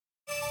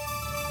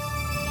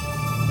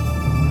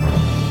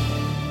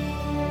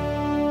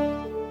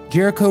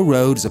Jericho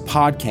Road is a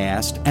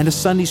podcast and a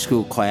Sunday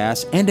school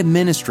class and a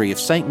ministry of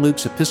St.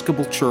 Luke's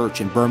Episcopal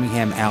Church in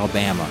Birmingham,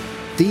 Alabama.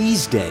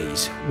 These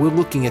days, we're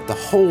looking at the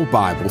whole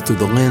Bible through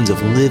the lens of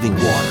living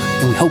water,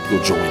 and we hope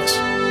you'll join us.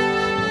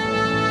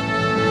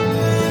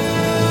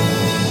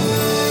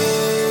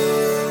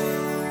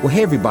 Well,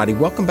 hey everybody,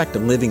 welcome back to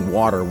Living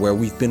Water, where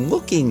we've been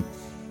looking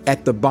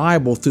at the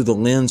Bible through the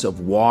lens of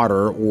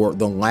water or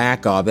the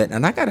lack of it.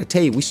 And I got to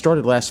tell you, we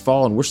started last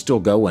fall and we're still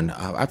going.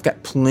 I've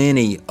got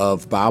plenty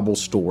of Bible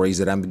stories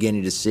that I'm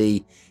beginning to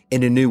see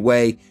in a new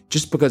way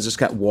just because it's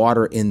got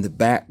water in the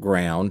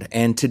background.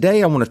 And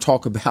today I want to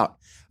talk about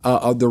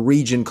the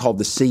region called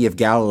the Sea of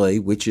Galilee,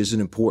 which is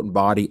an important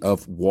body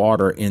of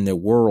water in the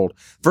world.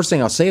 First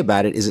thing I'll say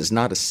about it is it's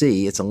not a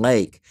sea, it's a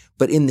lake.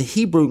 But in the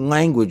Hebrew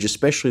language,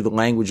 especially the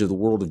language of the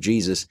world of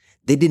Jesus,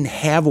 they didn't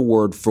have a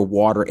word for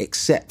water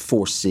except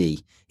for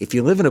sea. If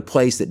you live in a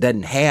place that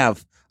doesn't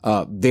have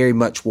very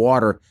much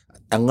water,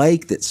 a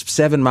lake that's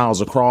 7 miles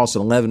across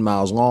and 11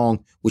 miles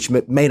long, which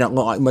may not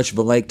look like much of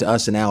a lake to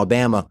us in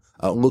Alabama,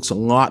 looks a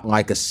lot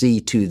like a sea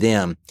to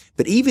them.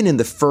 But even in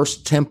the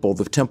first temple,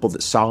 the temple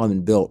that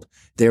Solomon built,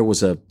 there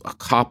was a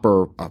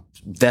copper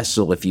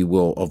vessel, if you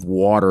will, of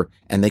water,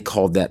 and they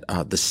called that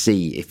the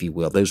sea, if you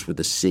will. Those were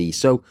the sea.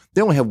 So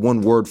they only have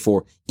one word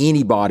for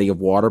any body of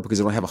water because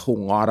they don't have a whole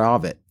lot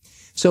of it.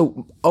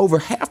 So over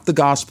half the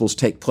Gospels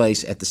take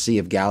place at the Sea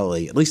of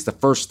Galilee, at least the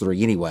first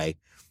three anyway.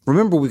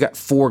 Remember, we've got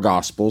four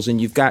Gospels, and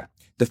you've got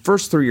the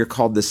first three are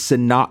called the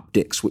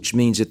synoptics, which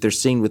means that they're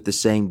seen with the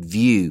same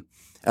view.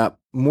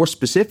 More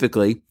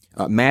specifically,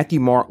 Matthew,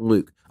 Mark,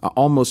 Luke.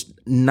 Almost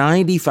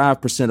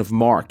 95% of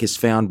Mark is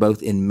found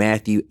both in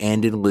Matthew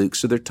and in Luke,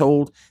 so they're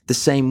told the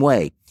same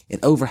way.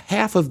 And over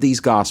half of these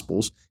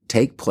Gospels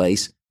take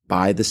place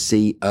by the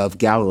Sea of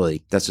Galilee.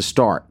 That's a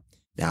start.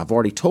 Now, I've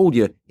already told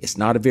you it's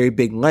not a very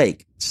big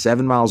lake,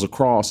 7 miles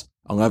across,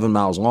 11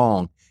 miles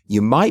long.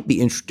 You might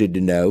be interested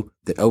to know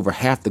that over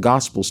half the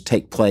Gospels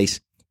take place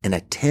in a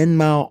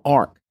 10-mile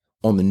arc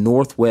on the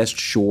northwest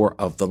shore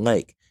of the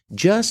lake.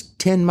 Just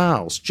 10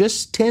 miles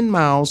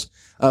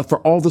for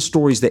all the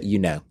stories that you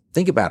know.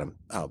 Think about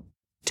them.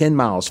 10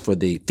 miles for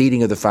the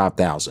feeding of the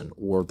 5,000,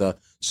 or the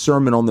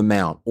Sermon on the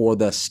Mount, or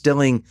the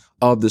stilling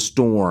of the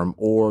storm,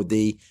 or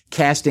the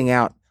casting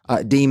out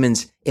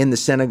demons in the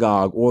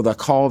synagogue, or the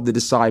call of the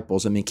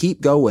disciples. I mean,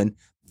 keep going.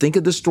 Think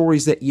of the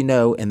stories that you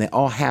know, and they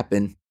all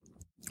happen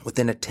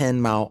within a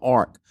 10-mile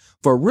arc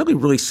for a really,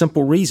 really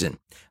simple reason.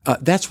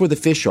 That's where the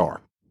fish are.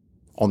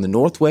 On the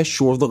northwest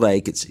shore of the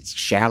lake, it's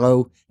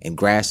shallow and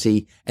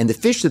grassy, and the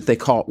fish that they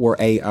caught were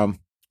an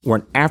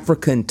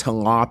African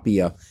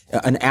tilapia,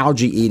 an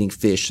algae-eating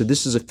fish. So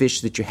this is a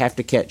fish that you have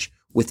to catch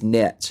with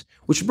nets,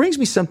 which brings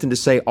me something to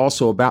say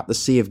also about the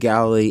Sea of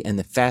Galilee and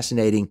the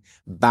fascinating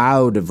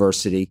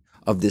biodiversity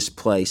of this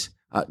place.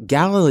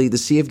 Galilee, the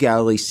Sea of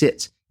Galilee,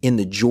 sits in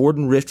the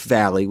Jordan Rift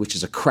Valley, which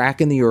is a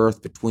crack in the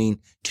earth between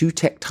two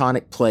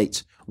tectonic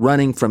plates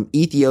running from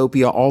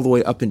Ethiopia all the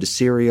way up into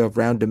Syria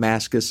around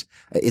Damascus.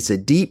 It's a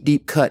deep,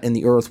 deep cut in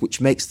the earth,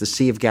 which makes the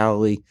Sea of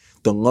Galilee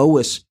the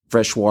lowest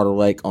freshwater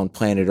lake on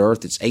planet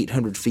Earth. It's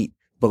 800 feet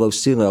below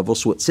sea level,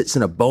 so it sits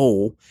in a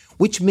bowl,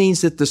 which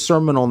means that the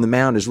Sermon on the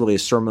Mount is really a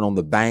sermon on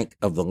the bank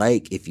of the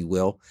lake, if you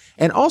will.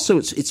 And also,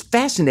 it's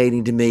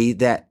fascinating to me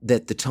that the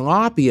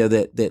tilapia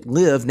that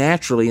live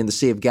naturally in the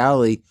Sea of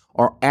Galilee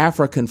are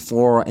African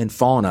flora and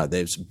fauna.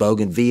 There's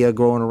bougainvillea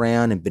growing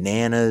around, and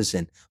bananas,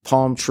 and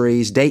palm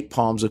trees, date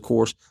palms, of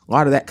course, a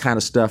lot of that kind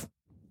of stuff.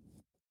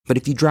 But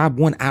if you drive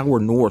 1 hour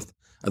north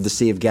of the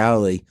Sea of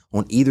Galilee,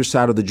 on either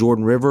side of the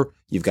Jordan River,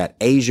 you've got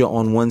Asia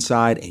on one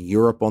side and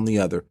Europe on the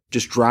other.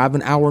 Just drive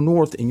 1 hour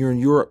north and you're in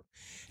Europe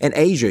and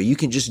Asia. You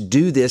can just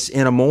do this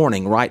in a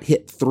morning, right?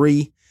 Hit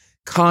 3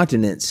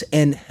 continents.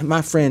 And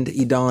my friend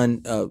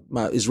Idan,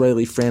 my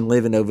Israeli friend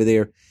living over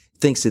there,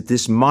 thinks that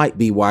this might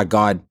be why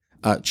God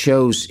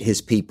chose his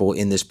people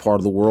in this part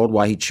of the world,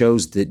 why he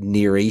chose the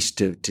Near East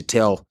to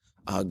tell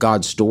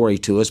God's story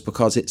to us,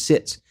 because it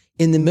sits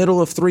in the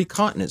middle of 3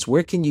 continents.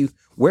 Where can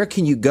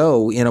you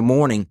go in a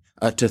morning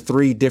to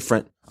 3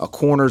 different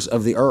corners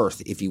of the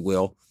earth, if you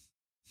will?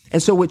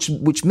 And so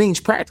which means,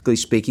 practically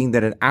speaking,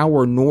 that 1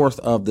 hour north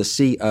of the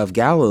Sea of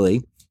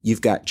Galilee,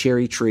 you've got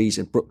cherry trees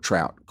and brook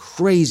trout.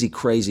 Crazy,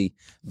 crazy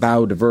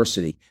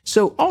biodiversity.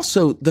 So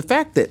also the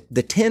fact that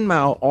the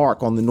 10-mile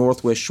arc on the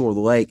northwest shore of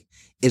the lake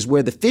is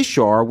where the fish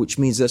are, which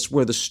means that's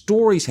where the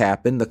stories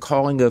happen, the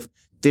calling of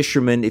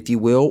fishermen, if you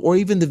will, or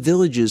even the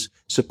villages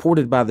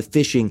supported by the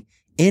fishing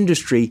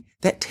industry.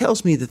 That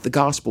tells me that the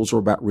Gospels are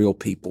about real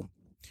people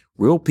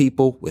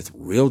with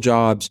real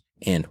jobs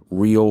and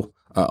real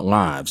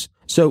lives.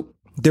 So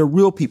they're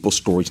real people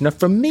stories. Now,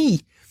 for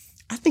me,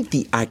 I think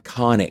the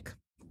iconic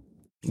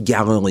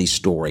Galilee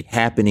story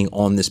happening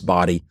on this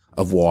body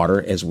of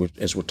water, as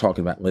we're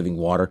talking about living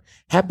water,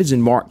 happens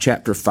in Mark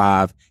chapter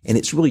 5, and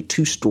it's really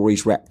 2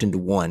 stories wrapped into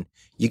one.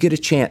 You get a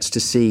chance to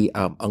see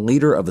a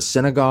leader of a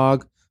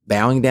synagogue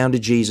bowing down to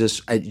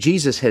Jesus.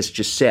 Jesus has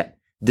just set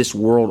this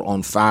world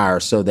on fire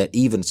so that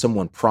even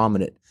someone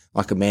prominent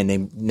like a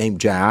man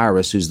named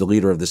Jairus, who's the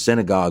leader of the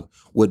synagogue,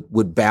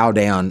 would bow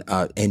down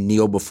and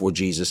kneel before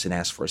Jesus and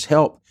ask for his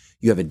help.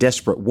 You have a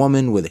desperate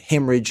woman with a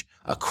hemorrhage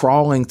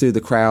crawling through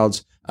the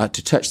crowds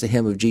to touch the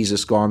hem of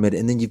Jesus' garment.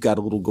 And then you've got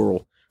a little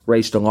girl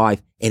raised to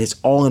life. And it's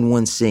all in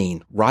one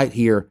scene right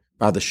here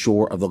by the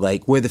shore of the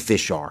lake where the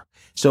fish are.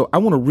 So I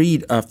want to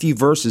read a few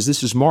verses.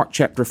 This is Mark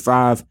chapter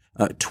 5,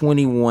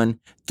 21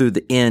 through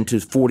the end to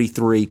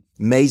 43.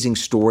 Amazing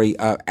story.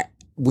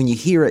 When you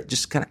hear it,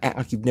 just kind of act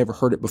like you've never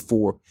heard it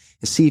before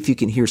and see if you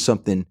can hear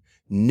something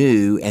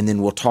new, and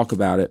then we'll talk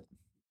about it.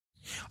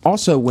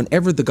 Also,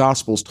 whenever the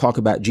Gospels talk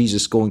about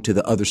Jesus going to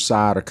the other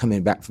side or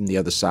coming back from the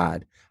other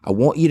side, I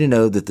want you to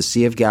know that the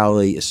Sea of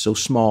Galilee is so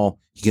small,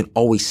 you can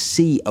always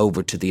see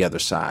over to the other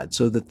side,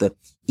 so that the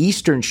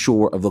eastern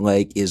shore of the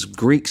lake is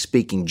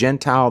Greek-speaking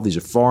Gentile. These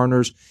are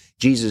foreigners.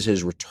 Jesus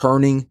is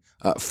returning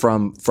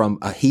from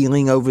a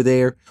healing over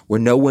there where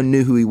no one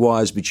knew who he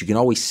was, but you can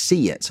always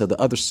see it. So the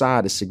other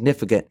side is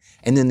significant.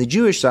 And then the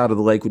Jewish side of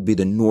the lake would be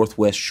the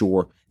northwest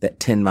shore, that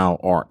 10-mile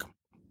arc.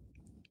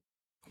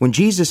 When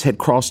Jesus had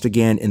crossed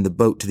again in the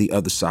boat to the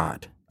other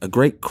side, a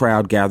great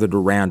crowd gathered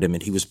around him,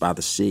 and he was by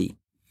the sea.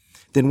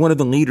 Then one of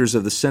the leaders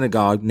of the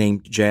synagogue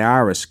named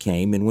Jairus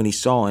came, and when he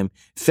saw him,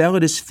 fell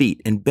at his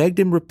feet and begged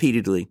him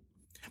repeatedly,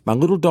 "My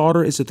little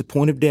daughter is at the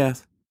point of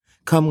death.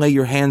 Come lay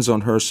your hands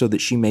on her so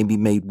that she may be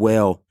made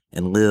well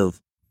and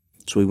live."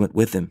 So he went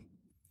with him.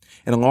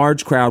 And a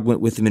large crowd went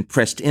with him and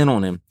pressed in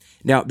on him.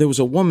 Now there was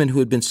a woman who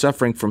had been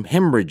suffering from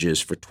hemorrhages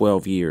for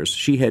 12 years.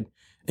 She had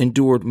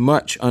endured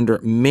much under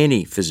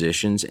many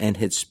physicians and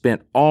had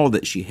spent all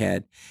that she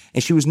had,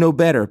 and she was no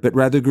better, but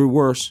rather grew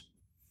worse.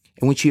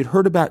 And when she had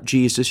heard about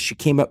Jesus, she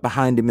came up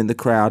behind him in the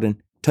crowd and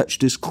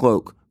touched his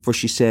cloak, for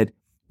she said,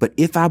 "But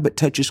if I but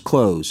touch his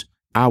clothes,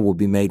 I will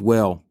be made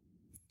well."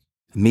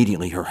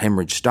 Immediately her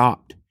hemorrhage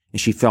stopped, and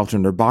she felt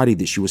in her body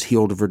that she was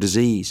healed of her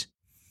disease.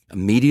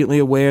 Immediately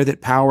aware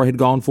that power had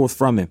gone forth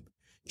from him,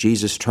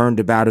 Jesus turned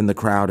about in the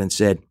crowd and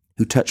said,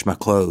 "Who touched my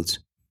clothes?"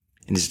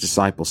 And his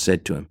disciples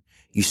said to him,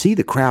 "You see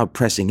the crowd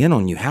pressing in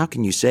on you. How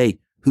can you say,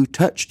 'Who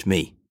touched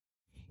me?'"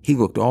 He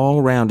looked all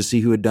around to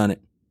see who had done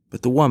it.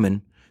 But the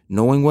woman,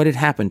 knowing what had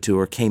happened to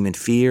her, came in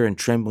fear and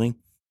trembling,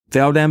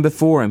 fell down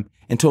before him,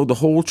 and told the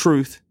whole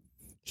truth.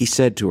 He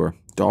said to her,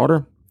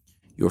 "Daughter,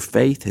 your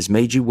faith has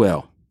made you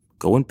well.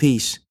 Go in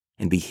peace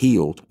and be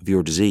healed of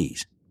your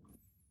disease."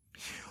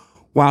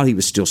 While he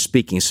was still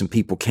speaking, some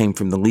people came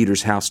from the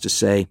leader's house to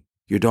say,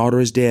 "Your daughter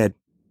is dead.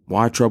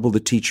 Why trouble the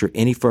teacher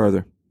any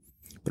further?"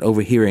 But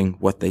overhearing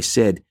what they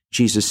said,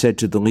 Jesus said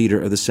to the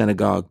leader of the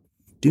synagogue,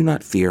 "Do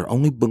not fear,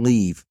 only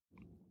believe."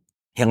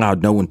 He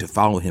allowed no one to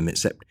follow him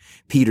except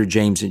Peter,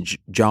 James, and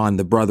John,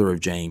 the brother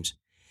of James.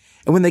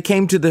 And when they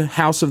came to the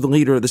house of the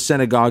leader of the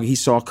synagogue, he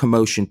saw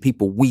commotion,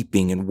 people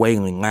weeping and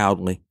wailing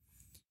loudly.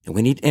 And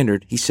when he'd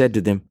entered, he said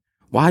to them,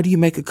 "Why do you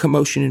make a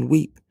commotion and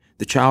weep?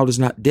 The child is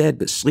not dead,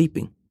 but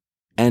sleeping."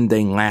 And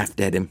they laughed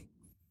at him.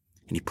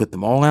 And he put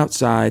them all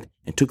outside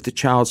and took the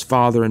child's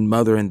father and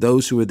mother and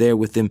those who were there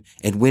with him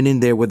and went in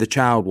there where the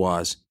child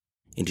was.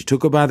 And he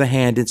took her by the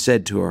hand and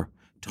said to her,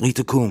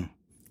 "Talitha kum,"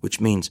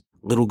 which means,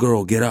 "Little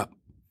girl, get up."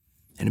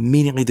 And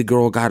immediately the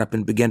girl got up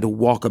and began to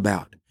walk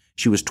about.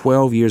 She was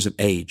 12 years of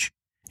age.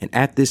 And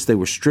at this they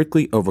were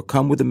strictly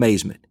overcome with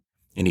amazement.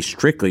 And he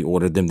strictly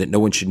ordered them that no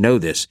one should know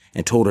this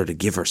and told her to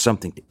give her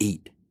something to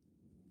eat.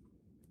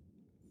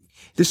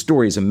 This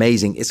story is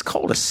amazing. It's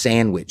called a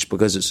sandwich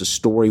because it's a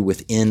story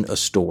within a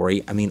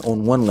story. I mean,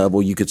 on one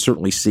level, you could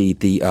certainly see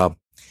the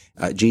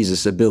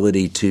Jesus'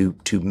 ability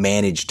to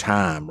manage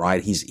time,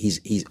 right?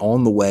 He's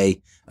on the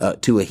way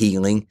to a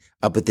healing,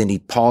 but then he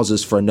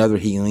pauses for another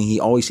healing. He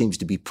always seems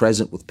to be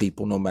present with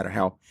people, no matter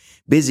how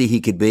busy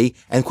he could be.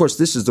 And of course,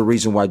 this is the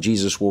reason why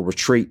Jesus will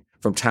retreat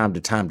from time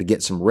to time to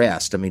get some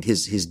rest. I mean,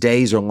 his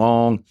days are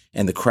long,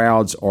 and the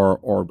crowds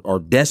are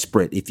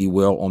desperate, if you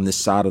will, on this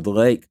side of the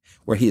lake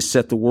where he has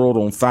set the world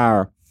on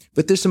fire.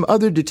 But there's some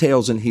other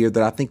details in here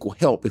that I think will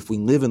help if we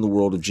live in the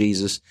world of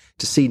Jesus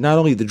to see not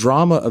only the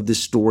drama of this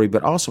story,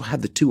 but also how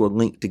the two are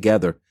linked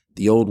together,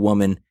 the old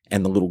woman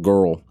and the little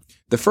girl.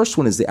 The first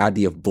one is the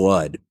idea of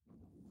blood.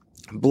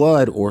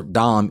 Blood, or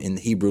dam in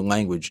the Hebrew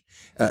language,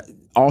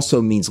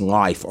 also means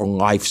life or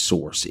life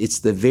source. It's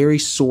the very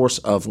source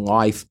of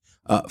life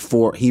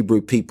for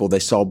Hebrew people. They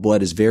saw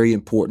blood as very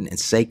important and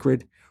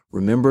sacred.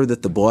 Remember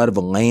that the blood of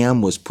a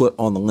lamb was put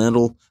on the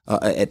lintel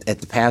at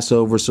the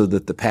Passover so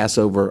that the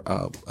Passover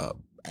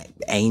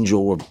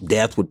angel or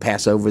death would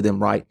pass over them,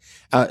 right?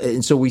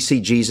 And so we see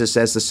Jesus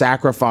as the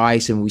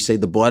sacrifice, and we say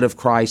the blood of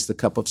Christ, the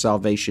cup of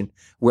salvation.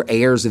 We're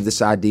heirs of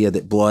this idea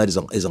that blood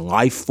is a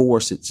life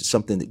force. It's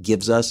something that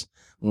gives us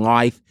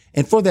life.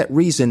 And for that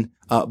reason,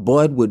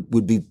 blood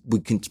would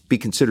be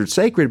considered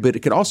sacred, but it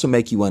could also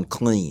make you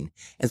unclean.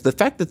 And the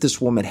fact that this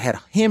woman had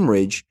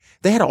hemorrhage,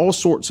 they had all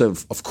sorts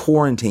of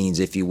quarantines,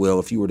 if you will,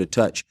 if you were to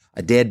touch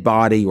a dead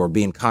body or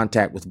be in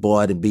contact with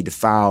blood and be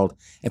defiled.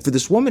 And for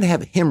this woman to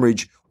have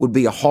hemorrhage would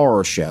be a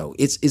horror show.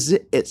 It's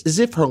as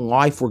if her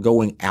life were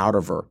going out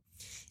of her.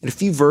 And a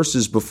few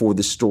verses before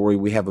this story,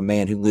 we have a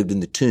man who lived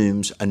in the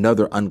tombs,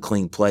 another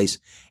unclean place.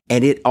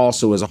 And it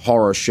also is a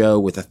horror show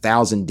with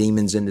 1,000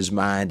 demons in his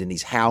mind, and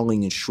he's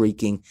howling and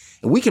shrieking.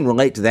 And we can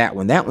relate to that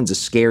one. That one's a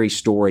scary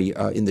story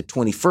in the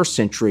 21st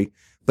century.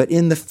 But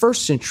in the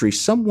first century,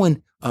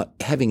 someone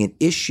having an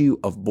issue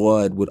of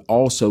blood would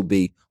also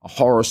be a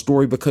horror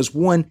story because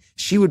one,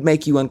 she would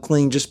make you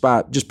unclean just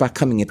by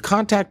coming in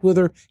contact with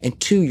her. And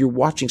two, you're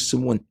watching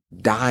someone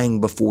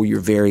dying before your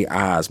very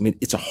eyes. I mean,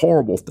 it's a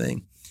horrible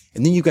thing.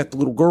 And then you got the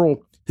little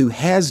girl who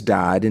has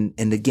died.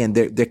 And again,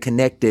 they're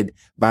connected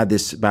by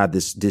this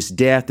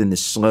death and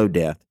this slow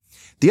death.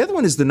 The other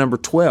one is the number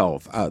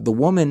 12. The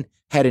woman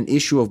had an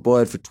issue of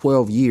blood for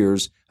 12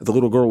 years. The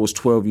little girl was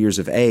 12 years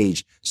of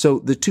age. So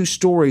the two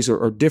stories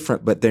are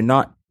different, but they're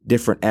not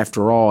different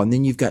after all. And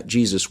then you've got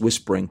Jesus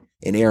whispering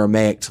in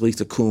Aramaic,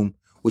 Talitha kum,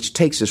 which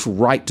takes us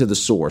right to the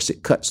source.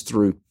 It cuts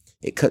through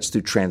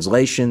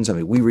translations. I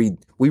mean,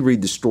 we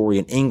read the story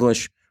in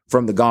English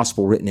from the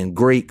gospel written in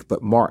Greek,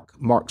 but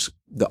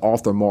the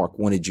author Mark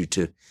wanted you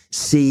to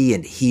see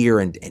and hear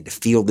and to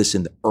feel this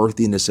in the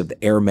earthiness of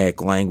the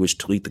Aramaic language,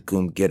 Talitha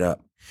kum, get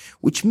up,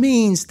 which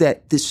means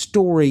that this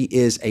story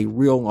is a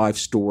real life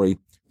story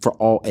for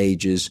all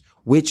ages,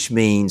 which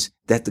means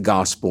that the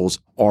Gospels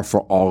are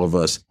for all of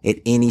us at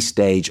any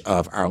stage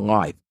of our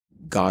life.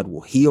 God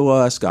will heal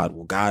us. God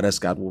will guide us.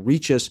 God will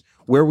reach us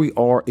where we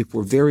are if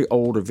we're very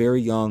old or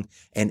very young.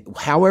 And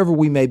however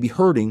we may be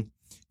hurting,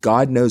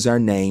 God knows our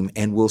name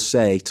and will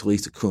say,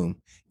 Talitha kum,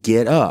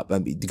 get up. I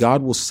mean,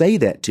 God will say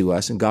that to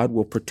us and God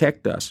will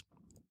protect us.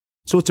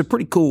 So it's a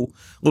pretty cool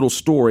little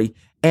story.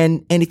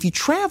 And if you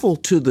travel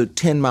to the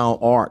 10-mile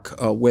arc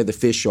where the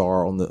fish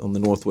are on the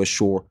northwest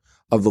shore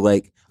of the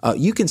lake,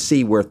 you can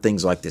see where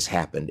things like this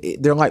happen.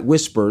 They're like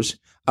whispers,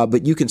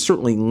 but you can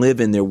certainly live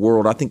in their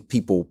world. I think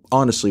people,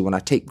 honestly, when I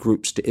take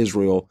groups to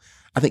Israel,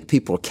 I think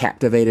people are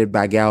captivated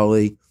by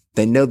Galilee.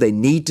 They know they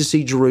need to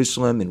see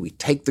Jerusalem, and we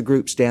take the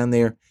groups down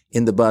there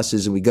in the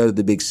buses and we go to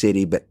the big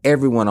city. But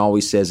everyone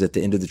always says at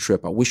the end of the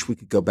trip, I wish we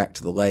could go back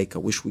to the lake. I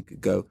wish we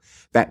could go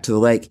back to the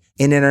lake.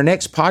 And in our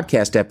next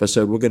podcast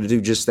episode, we're going to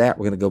do just that.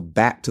 We're going to go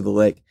back to the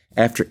lake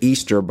after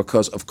Easter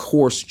because, of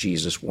course,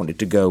 Jesus wanted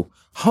to go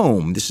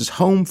home. This is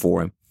home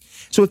for him.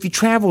 So if you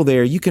travel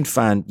there, you can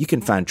find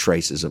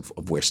traces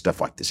of where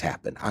stuff like this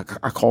happened.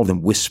 I call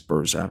them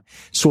whispers,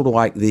 sort of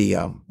like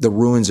the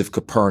ruins of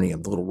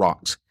Capernaum, the little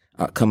rocks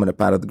coming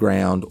up out of the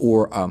ground,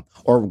 or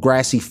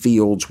grassy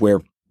fields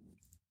where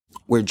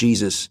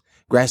Jesus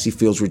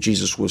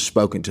was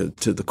spoken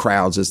to the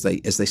crowds as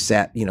they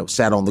sat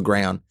on the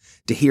ground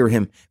to hear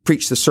him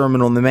preach the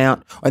Sermon on the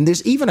Mount. And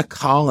there's even a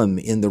column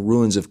in the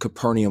ruins of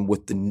Capernaum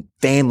with the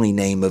family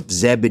name of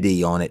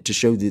Zebedee on it to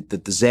show that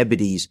the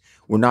Zebedees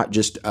were not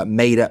just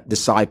made up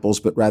disciples,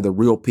 but rather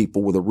real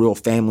people with a real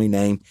family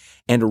name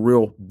and a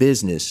real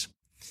business.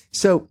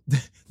 So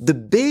the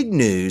big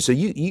news, so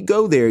you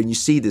go there and you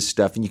see this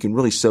stuff and you can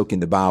really soak in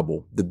the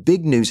Bible. The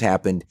big news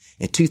happened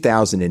in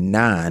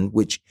 2009,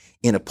 which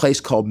in a place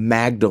called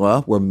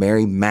Magdala, where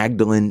Mary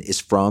Magdalene is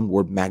from. The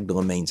word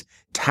Magdala means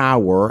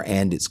tower,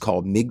 and it's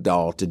called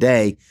Migdal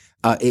today.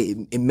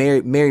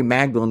 Mary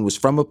Magdalene was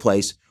from a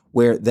place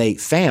where they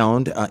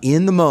found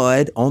in the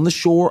mud on the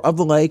shore of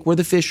the lake where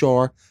the fish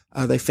are,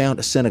 they found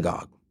a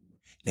synagogue.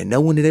 And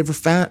no one had ever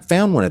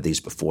found one of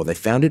these before. They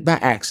found it by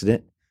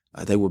accident.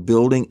 They were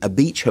building a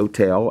beach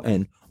hotel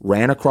and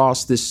ran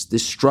across this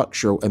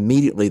structure.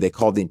 Immediately, they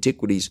called the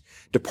Antiquities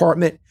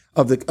Department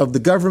of the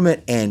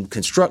government, and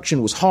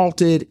construction was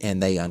halted,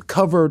 and they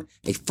uncovered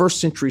a first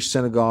century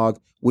synagogue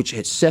which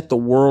had set the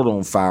world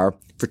on fire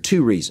for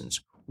two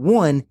reasons.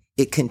 One,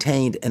 it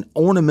contained an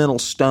ornamental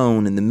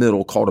stone in the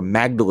middle called a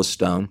Magdala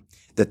stone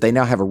that they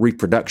now have a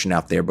reproduction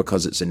out there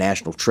because it's a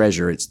national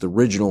treasure. The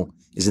original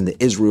is in the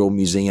Israel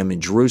Museum in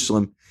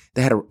Jerusalem.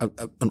 They had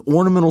an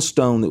ornamental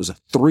stone that was a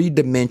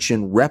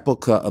 3-dimension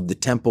replica of the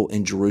temple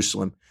in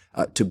Jerusalem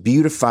to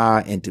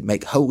beautify and to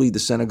make holy the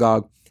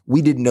synagogue.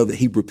 We didn't know that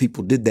Hebrew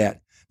people did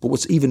that. But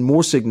what's even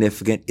more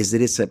significant is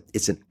that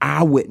it's an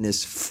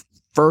eyewitness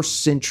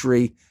first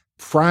century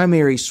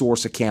primary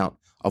source account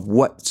of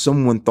what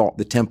someone thought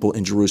the temple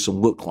in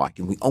Jerusalem looked like.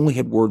 And we only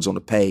had words on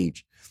a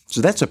page. So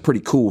that's a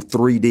pretty cool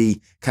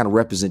 3D kind of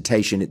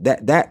representation.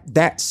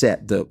 That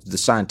set the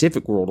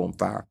scientific world on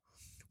fire.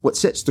 What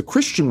sets the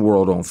Christian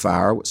world on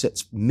fire, what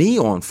sets me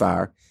on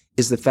fire,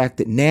 is the fact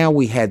that now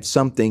we had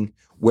something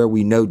where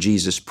we know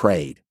Jesus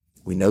prayed.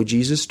 We know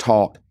Jesus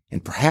taught,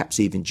 and perhaps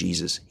even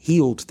Jesus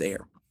healed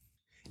there.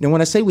 Now,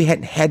 when I say we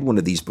hadn't had one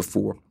of these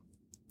before,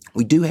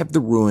 we do have the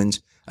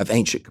ruins of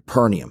ancient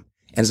Capernaum.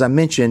 And as I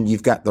mentioned,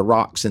 you've got the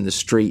rocks and the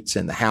streets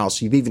and the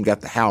house. You've even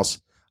got the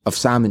house of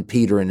Simon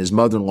Peter and his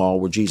mother-in-law,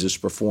 where Jesus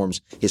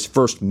performs his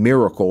first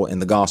miracle in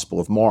the Gospel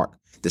of Mark.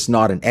 That's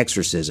not an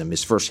exorcism.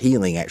 His first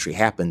healing actually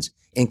happens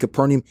in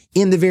Capernaum,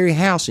 in the very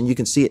house, and you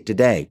can see it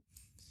today.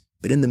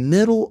 But in the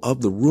middle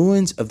of the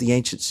ruins of the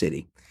ancient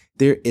city,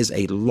 there is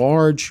a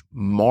large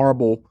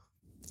marble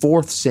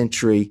 4th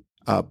century,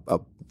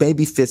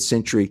 maybe 5th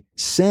century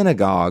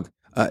synagogue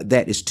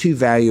that is too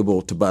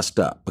valuable to bust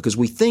up, because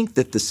we think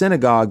that the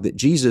synagogue that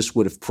Jesus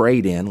would have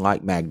prayed in,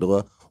 like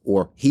Magdala,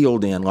 or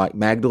healed in like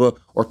Magdala,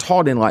 or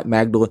taught in like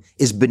Magdala,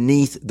 is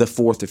beneath the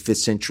 4th or 5th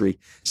century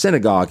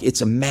synagogue.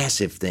 It's a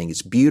massive thing.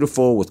 It's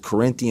beautiful with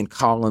Corinthian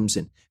columns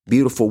and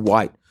beautiful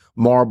white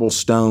marble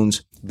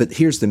stones. But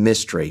here's the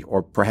mystery,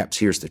 or perhaps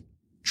here's the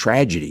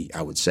tragedy,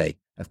 I would say,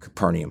 of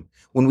Capernaum.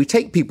 When we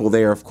take people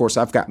there, of course,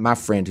 I've got my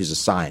friend who's a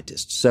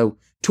scientist. So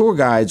tour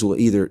guides will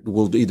either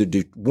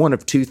do one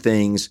of two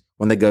things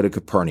when they go to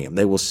Capernaum.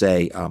 They will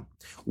say,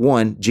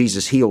 one,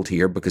 Jesus healed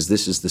here because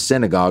this is the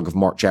synagogue of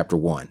Mark chapter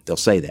 1. They'll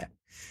say that.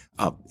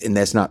 And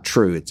that's not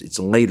true. It's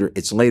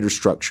later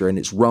structure, and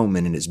it's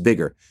Roman, and it's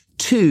bigger.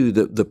 Two,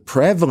 the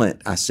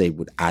prevalent,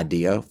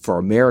 idea for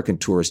American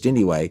tourists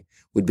anyway,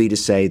 would be to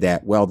say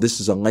that, well, this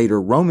is a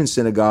later Roman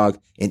synagogue,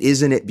 and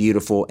isn't it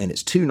beautiful, and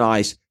it's too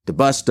nice to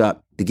bust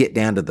up to get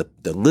down to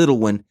the little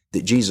one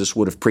that Jesus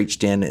would have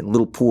preached in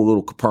poor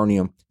little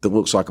Capernaum that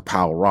looks like a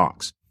pile of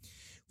rocks.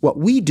 What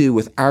we do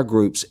with our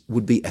groups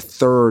would be a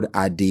third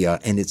idea,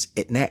 and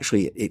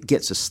it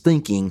gets us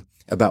thinking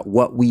about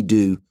what we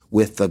do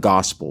with the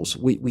Gospels.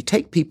 We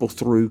take people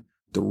through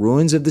the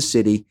ruins of the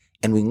city,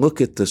 and we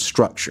look at the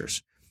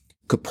structures.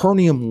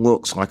 Capernaum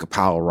looks like a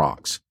pile of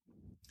rocks.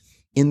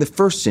 In the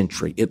 1st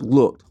century, it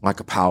looked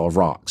like a pile of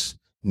rocks.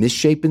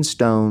 Misshapen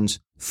stones,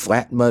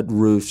 flat mud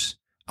roofs,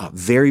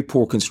 very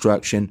poor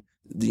construction,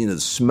 the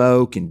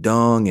smoke and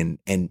dung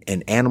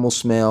and animal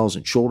smells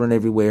and children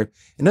everywhere.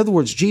 In other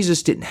words,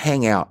 Jesus didn't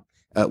hang out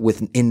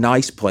in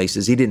nice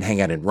places. He didn't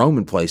hang out in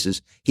Roman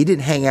places. He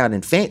didn't hang out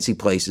in fancy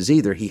places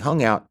either. He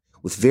hung out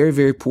with very,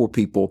 very poor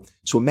people.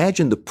 So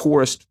imagine the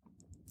poorest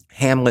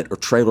hamlet or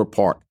trailer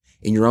park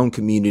in your own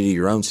community,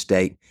 your own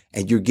state,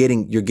 and you're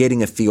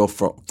getting a feel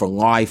for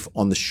life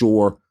on the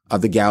shore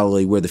of the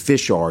Galilee where the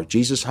fish are.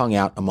 Jesus hung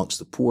out amongst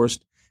the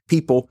poorest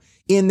people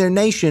in their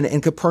nation,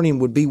 and Capernaum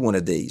would be one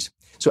of these.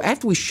 So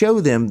after we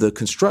show them the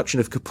construction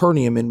of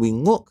Capernaum and we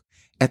look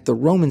at the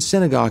Roman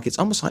synagogue, it's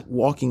almost like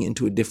walking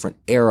into a different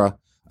era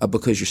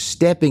because you're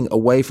stepping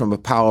away from a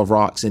pile of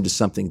rocks into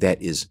something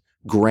that is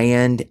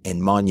grand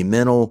and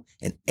monumental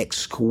and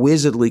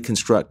exquisitely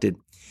constructed.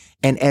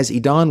 And as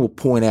Edan will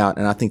point out,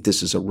 and I think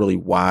this is a really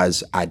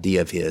wise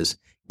idea of his,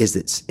 is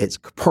that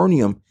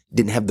Capernaum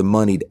didn't have the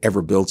money to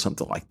ever build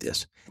something like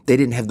this. They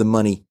didn't have the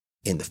money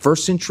in the 1st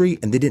century,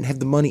 and they didn't have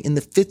the money in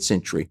the 5th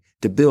century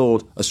to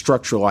build a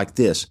structure like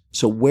this.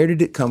 So where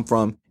did it come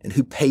from, and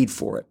who paid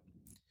for it?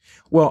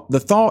 Well, the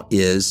thought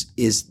is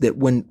that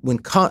when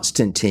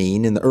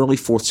Constantine in the early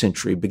 4th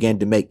century began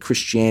to make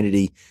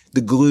Christianity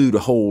the glue to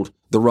hold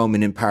the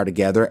Roman Empire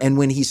together, and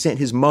when he sent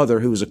his mother,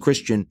 who was a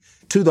Christian,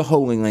 to the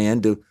Holy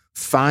Land to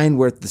find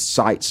where the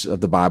sites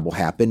of the Bible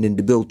happened and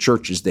to build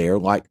churches there,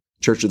 like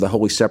Church of the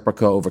Holy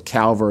Sepulchre over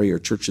Calvary, or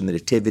Church of the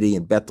Nativity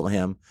in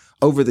Bethlehem,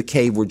 over the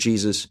cave where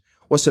Jesus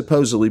was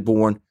supposedly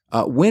born.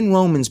 When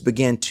Romans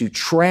began to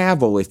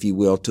travel, if you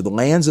will, to the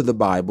lands of the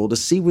Bible to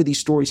see where these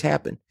stories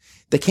happen,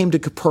 they came to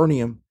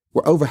Capernaum,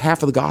 where over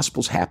half of the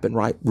Gospels happen,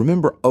 right?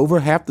 Remember, over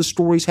half the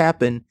stories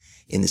happen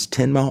in this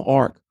 10-mile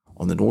arc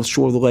on the north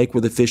shore of the lake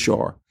where the fish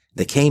are.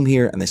 They came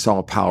here and they saw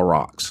a pile of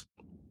rocks.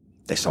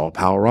 They saw a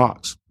pile of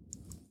rocks.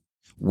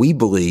 We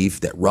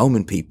believe that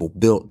Roman people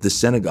built the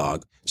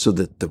synagogue so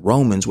that the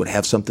Romans would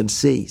have something to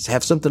see,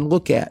 have something to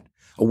look at.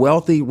 A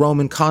wealthy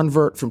Roman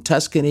convert from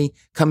Tuscany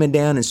coming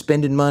down and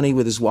spending money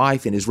with his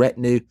wife and his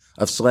retinue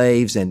of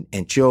slaves and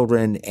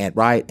children and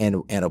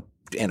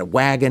a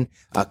wagon,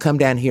 come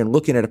down here and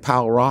looking at a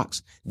pile of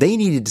rocks. They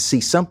needed to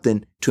see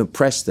something to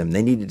impress them.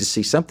 They needed to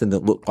see something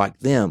that looked like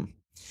them.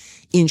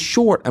 In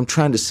short, I'm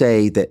trying to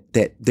say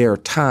that there are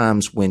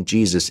times when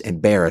Jesus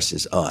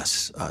embarrasses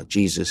us.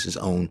 Jesus'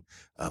 own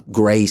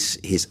grace,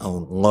 his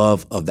own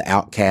love of the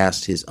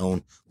outcast, his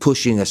own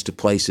pushing us to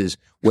places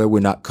where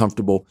we're not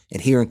comfortable.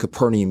 And here in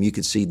Capernaum, you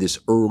can see this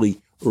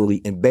early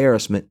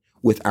embarrassment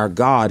with our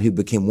God, who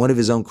became one of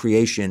his own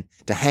creation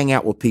to hang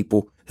out with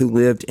people who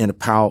lived in a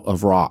pile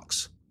of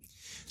rocks.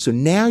 So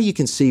now you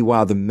can see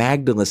why the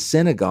Magdala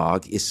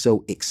synagogue is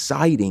so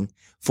exciting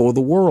for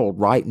the world,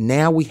 right?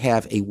 Now we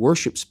have a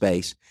worship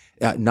space,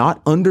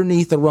 not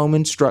underneath a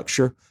Roman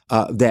structure,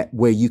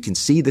 where you can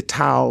see the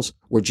tiles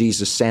where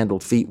Jesus'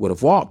 sandaled feet would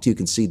have walked. You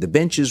can see the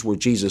benches where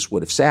Jesus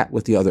would have sat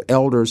with the other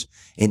elders,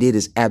 and it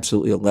is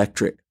absolutely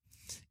electric.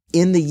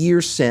 In the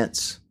years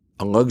since,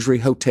 a luxury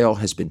hotel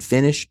has been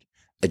finished.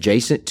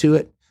 Adjacent to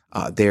it,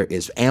 there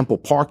is ample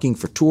parking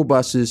for tour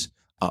buses,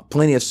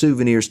 plenty of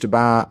souvenirs to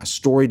buy, a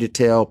story to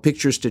tell,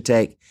 pictures to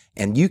take,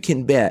 and you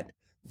can bet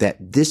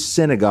that this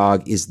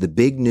synagogue is the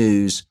big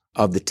news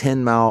of the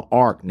 10-mile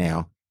arc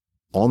now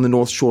on the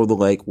north shore of the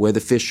lake where the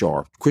fish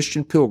are.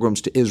 Christian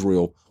pilgrims to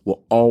Israel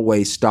will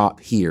always stop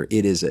here.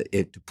 It is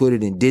to put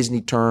it in Disney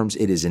terms,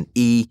 it is an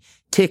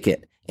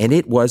e-ticket, and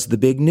it was the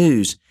big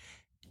news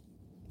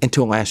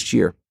until last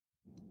year.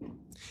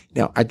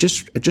 Now, I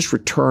just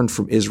returned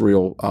from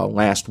Israel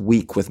last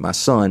week with my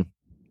son,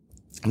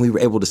 and we were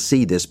able to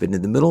see this, but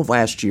in the middle of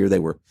last year, they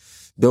were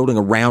building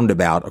a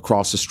roundabout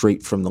across the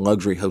street from the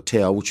luxury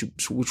hotel,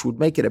 which would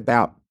make it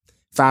about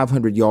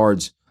 500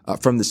 yards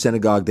from the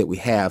synagogue that we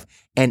have.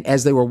 And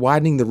as they were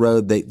widening the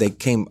road, they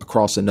came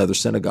across another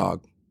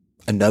synagogue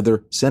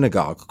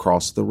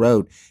across the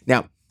road.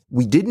 Now,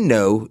 we didn't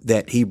know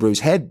that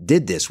Hebrews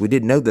did this. We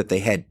didn't know that they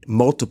had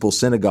multiple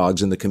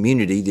synagogues in the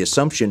community. The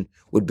assumption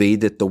would be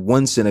that the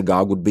one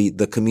synagogue would be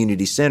the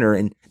community center,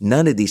 and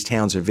none of these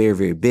towns are very,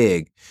 very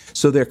big.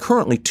 So there are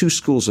currently two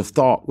schools of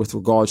thought with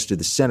regards to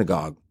the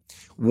synagogue.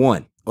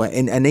 One,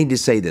 and I need to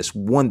say this,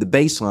 one, the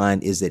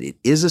baseline is that it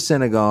is a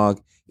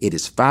synagogue. It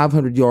is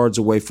 500 yards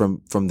away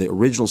from the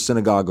original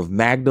synagogue of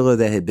Magdala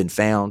that had been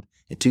found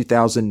in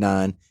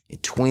 2009. In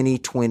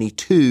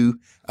 2022,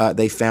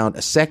 they found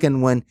a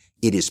second one.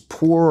 It is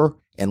poorer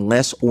and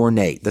less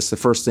ornate. That's the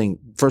first thing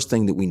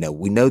that we know.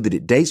 We know that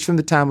it dates from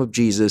the time of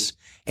Jesus,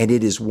 and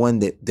it is one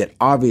that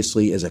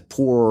obviously is a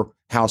poorer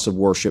house of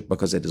worship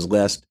because it is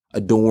less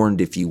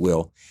adorned, if you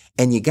will.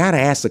 And you got to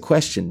ask the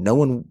question,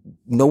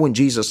 knowing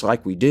Jesus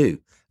like we do,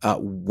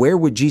 where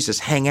would Jesus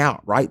hang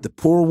out, right? The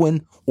poor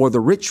one or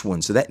the rich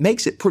one? So that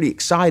makes it pretty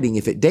exciting.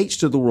 If it dates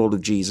to the world of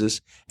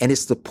Jesus and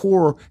it's the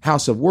poor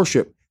house of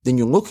worship, then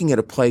you're looking at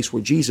a place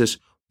where Jesus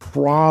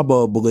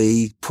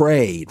probably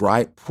prayed,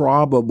 right?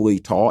 Probably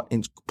taught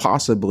and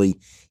possibly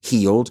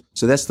healed.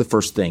 So that's the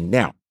first thing.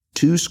 Now,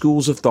 two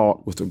schools of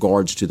thought with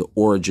regards to the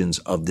origins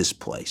of this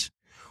place.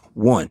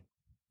 One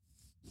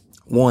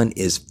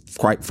is,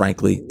 quite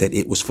frankly, that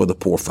it was for the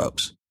poor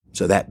folks.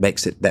 So that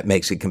makes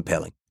it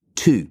compelling.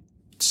 Two,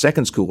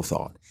 second school of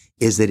thought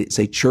is that it's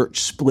a church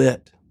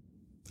split.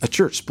 A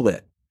church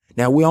split.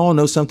 Now, we all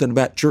know something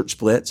about church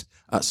splits.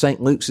 St.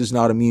 Luke's is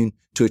not immune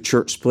to a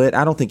church split.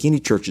 I don't think any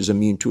church is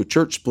immune to a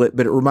church split,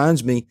 but it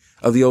reminds me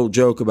of the old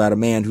joke about a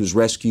man who was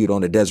rescued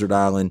on a desert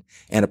island,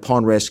 and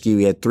upon rescue,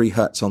 he had 3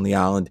 huts on the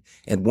island,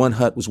 and one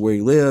hut was where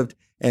he lived,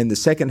 and the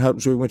second hut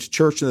was where he went to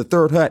church, and the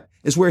third hut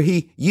is where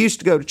he used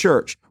to go to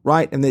church,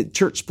 right? And the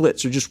church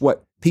splits are just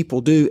what people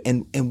do,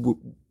 and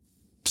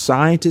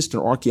scientists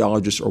and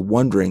archaeologists are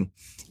wondering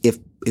if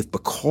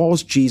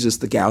because Jesus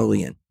the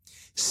Galilean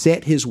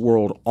set his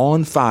world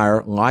on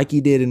fire like he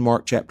did in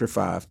Mark chapter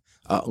 5,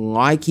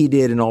 like he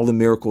did in all the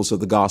miracles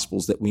of the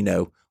Gospels that we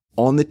know,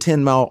 on the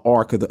 10-mile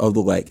arc of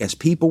the lake, as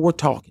people were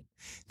talking,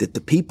 that the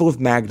people of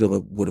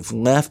Magdala would have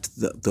left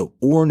the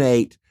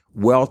ornate,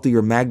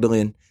 wealthier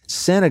Magdalene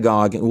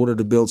synagogue in order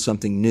to build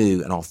something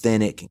new and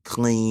authentic and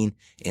clean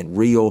and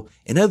real.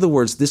 In other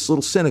words, this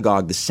little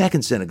synagogue, the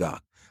second synagogue,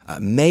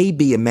 may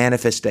be a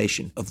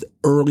manifestation of the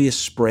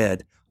earliest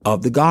spread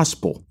of the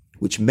gospel,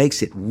 which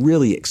makes it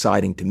really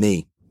exciting to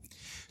me.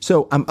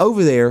 So I'm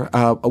over there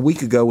a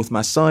week ago with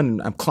my son,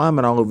 and I'm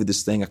climbing all over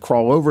this thing. I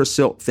crawl over a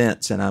silk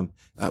fence, and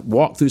I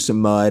walk through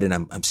some mud, and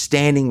I'm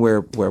standing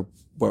where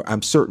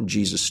I'm certain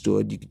Jesus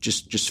stood. You could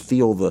just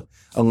feel the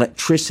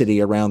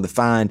electricity around the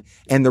find.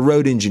 And the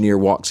road engineer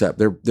walks up.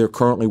 They're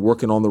currently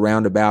working on the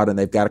roundabout, and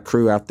they've got a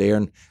crew out there,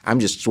 and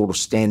I'm just sort of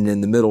standing in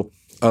the middle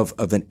of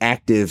an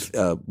active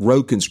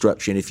road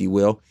construction, if you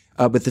will.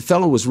 But the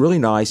fellow was really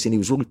nice, and he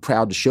was really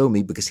proud to show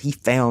me because he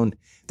found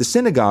the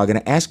synagogue, and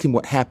I asked him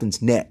what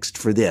happens next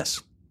for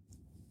this.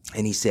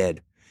 And he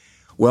said,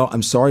 well,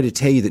 I'm sorry to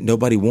tell you that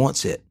nobody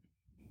wants it.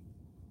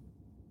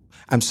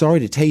 I'm sorry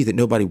to tell you that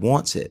nobody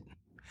wants it.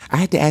 I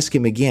had to ask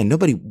him again,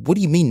 what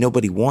do you mean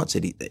nobody wants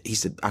it? He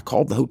said, I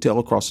called the hotel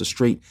across the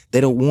street.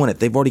 They don't want it.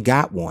 They've already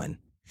got one.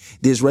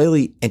 The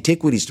Israeli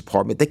Antiquities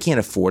Department, they can't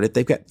afford it.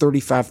 They've got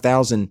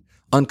 35,000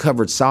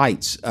 uncovered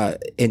sites,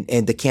 and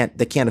they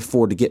can't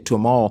afford to get to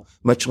them all,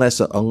 much less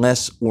a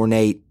less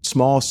ornate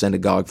small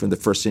synagogue from the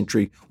first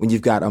century when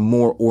you've got a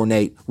more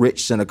ornate,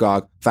 rich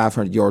synagogue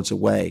 500 yards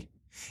away.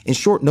 In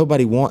short,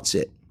 nobody wants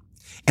it.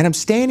 And I'm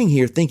standing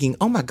here thinking,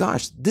 oh my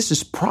gosh, this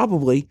is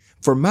probably,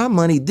 for my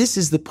money, this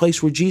is the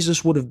place where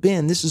Jesus would have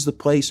been. This is the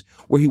place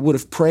where he would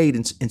have prayed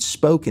and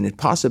spoken and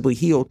possibly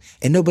healed,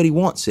 and nobody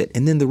wants it.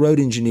 And then the road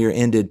engineer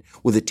ended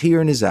with a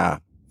tear in his eye.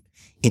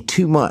 In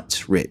 2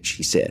 months, Rich,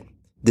 he said,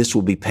 this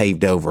will be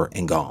paved over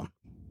and gone.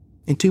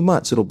 In 2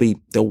 months,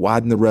 they'll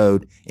widen the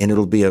road, and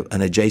it'll be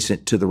an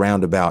adjacent to the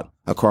roundabout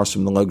across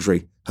from the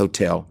luxury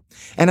hotel.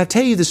 And I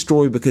tell you this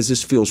story because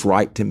this feels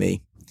right to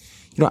me.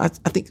 You know, I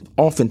think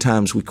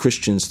oftentimes we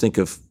Christians think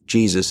of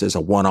Jesus as a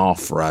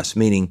one-off for us,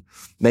 meaning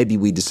maybe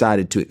we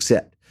decided to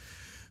accept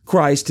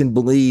Christ and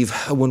believe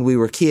when we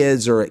were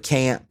kids or at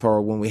camp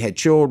or when we had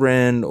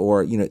children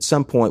or, you know, at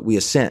some point we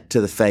assent to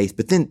the faith,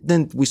 but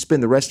then we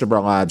spend the rest of our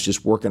lives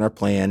just working our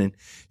plan and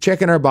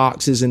checking our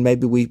boxes, and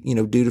maybe we, you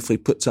know, dutifully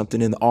put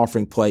something in the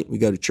offering plate and we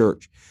go to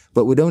church.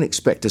 But we don't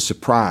expect a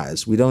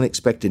surprise. We don't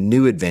expect a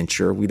new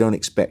adventure. We don't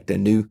expect a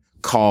new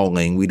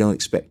calling. We don't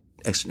expect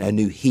a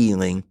new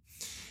healing.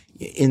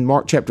 In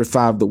Mark chapter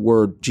 5, the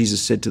word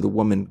Jesus said to the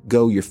woman,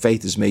 go, your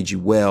faith has made you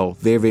well.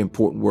 Very, very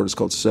important word. It's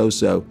called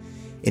sozo.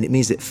 And it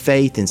means that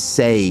faith and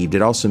saved,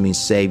 it also means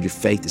saved. Your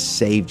faith has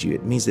saved you.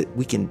 It means that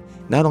we can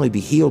not only be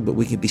healed, but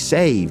we can be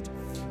saved.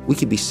 We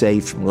can be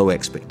saved from low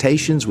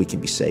expectations. We can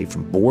be saved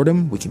from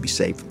boredom. We can be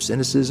saved from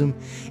cynicism.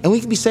 And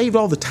we can be saved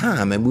all the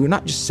time. And we're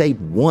not just saved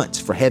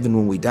once for heaven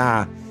when we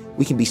die.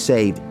 We can be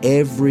saved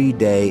every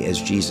day as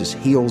Jesus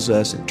heals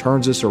us and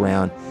turns us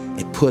around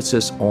and puts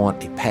us on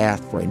a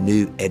path for a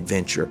new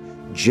adventure.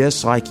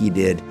 just like he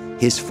did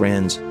his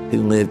friends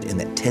who lived in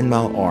that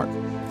 10-mile arc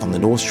on the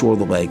north shore of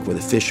the lake where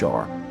the fish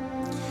are.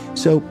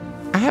 So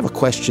I have a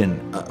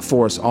question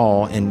for us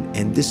all,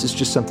 and this is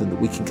just something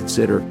that we can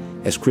consider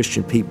as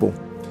Christian people.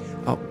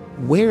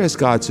 Where is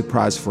God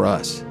surprised for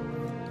us?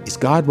 Is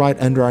God right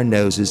under our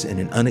noses in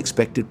an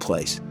unexpected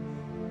place?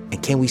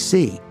 And can we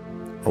see,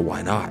 or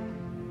why not?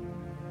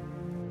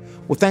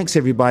 Well, thanks,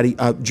 everybody.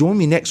 Join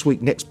me next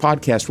week, next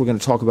podcast. We're going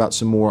to talk about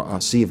some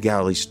more Sea of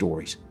Galilee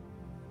stories.